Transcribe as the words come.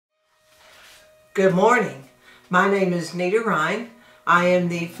Good morning. My name is Nita Ryan. I am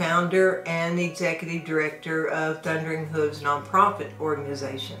the founder and executive director of Thundering Hooves nonprofit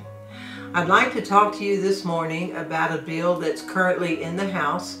organization. I'd like to talk to you this morning about a bill that's currently in the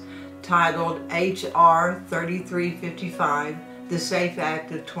House titled H.R. 3355, the SAFE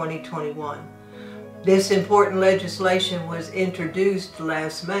Act of 2021. This important legislation was introduced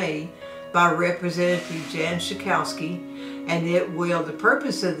last May by Representative Jan Schakowsky, and the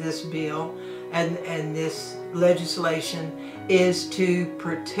purpose of this bill and this legislation is to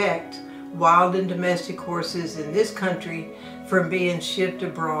protect wild and domestic horses in this country from being shipped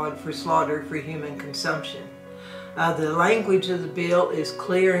abroad for slaughter for human consumption. The language of the bill is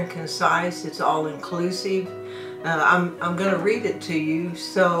clear and concise. It's all inclusive. I'm going to read it to you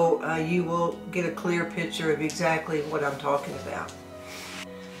so you will get a clear picture of exactly what I'm talking about.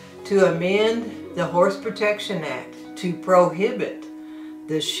 To amend the Horse Protection Act to prohibit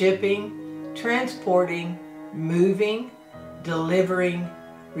the shipping, transporting, moving, delivering,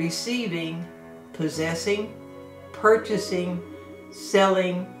 receiving, possessing, purchasing,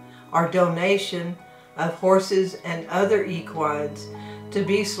 selling, or donation of horses and other equines to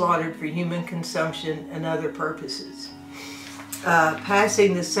be slaughtered for human consumption and other purposes.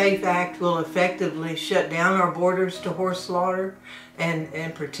 Passing the SAFE Act will effectively shut down our borders to horse slaughter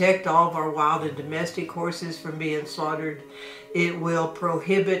and protect all of our wild and domestic horses from being slaughtered. It will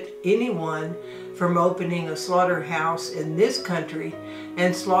prohibit anyone from opening a slaughterhouse in this country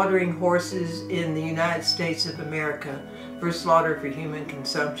and slaughtering horses in the United States of America for slaughter for human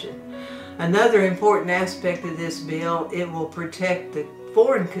consumption. Another important aspect of this bill, it will protect the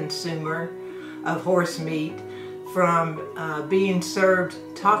foreign consumer of horse meat from being served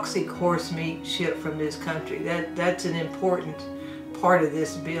toxic horse meat shipped from this country. That's an important part of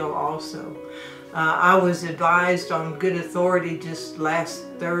this bill also. I was advised on good authority just last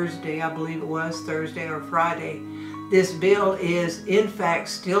Thursday, I believe it was, Thursday or Friday. This bill is in fact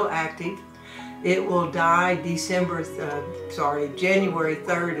still active. It will die January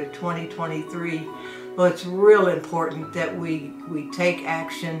 3rd of 2023. Well, it's real important that we take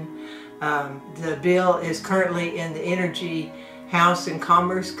action. The bill is currently in the Energy, House and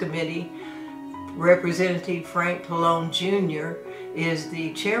Commerce Committee. Representative Frank Pallone Jr. is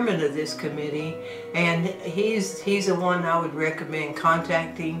the chairman of this committee, and he's the one I would recommend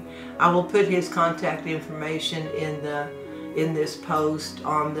contacting. I will put his contact information in this post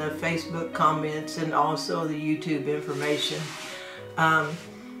on the Facebook comments and also the YouTube information.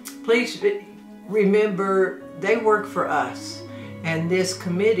 Please remember, they work for us, and this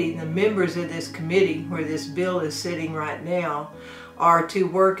committee, the members of this committee where this bill is sitting right now, are to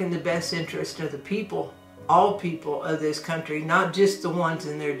work in the best interest of the people, all people of this country, not just the ones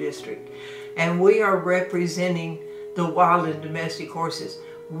in their district. And we are representing the wild and domestic horses.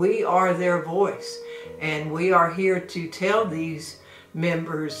 We are their voice, and we are here to tell these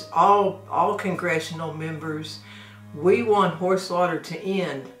members, all congressional members, we want horse slaughter to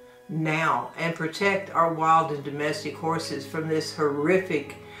end now and protect our wild and domestic horses from this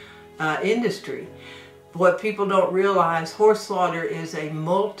horrific industry. What people don't realize, horse slaughter is a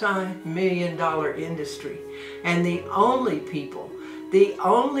multi-million-dollar industry, and the only people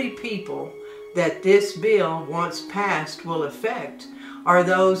that this bill, once passed, will affect are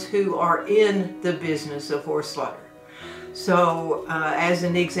those who are in the business of horse slaughter. So as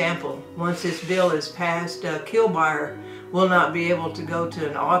an example, once this bill is passed, a kill buyer will not be able to go to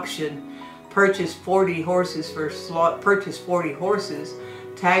an auction, purchase 40 horses,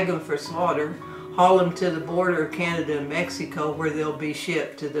 tag them for slaughter, haul them to the border of Canada and Mexico where they'll be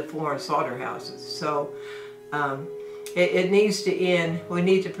shipped to the foreign slaughterhouses. So it needs to end. We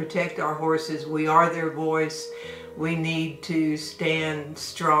need to protect our horses. We are their voice. We need to stand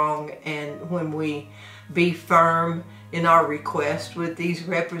strong, and when we be firm in our request with these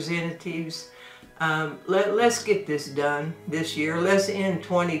representatives, let's get this done this year. Let's end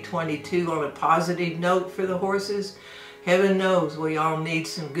 2022 on a positive note for the horses. Heaven knows we all need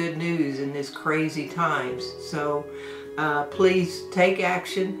some good news in this crazy times. So please take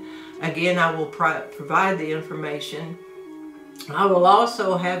action. Again, I will provide the information. I will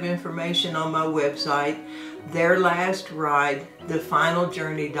also have information on my website,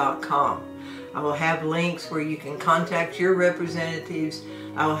 theirlastride.thefinaljourney.com. I will have links where you can contact your representatives.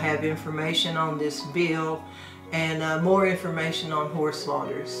 I will have information on this bill and more information on horse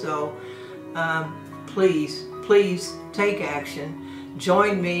slaughter. So please take action.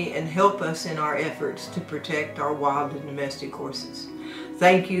 Join me and help us in our efforts to protect our wild and domestic horses.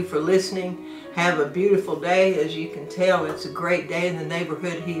 Thank you for listening. Have a beautiful day. As you can tell, it's a great day in the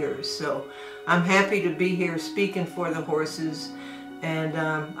neighborhood here. So I'm happy to be here speaking for the horses and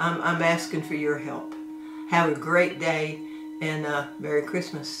I'm asking for your help. Have a great day, and Merry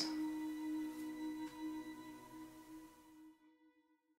Christmas.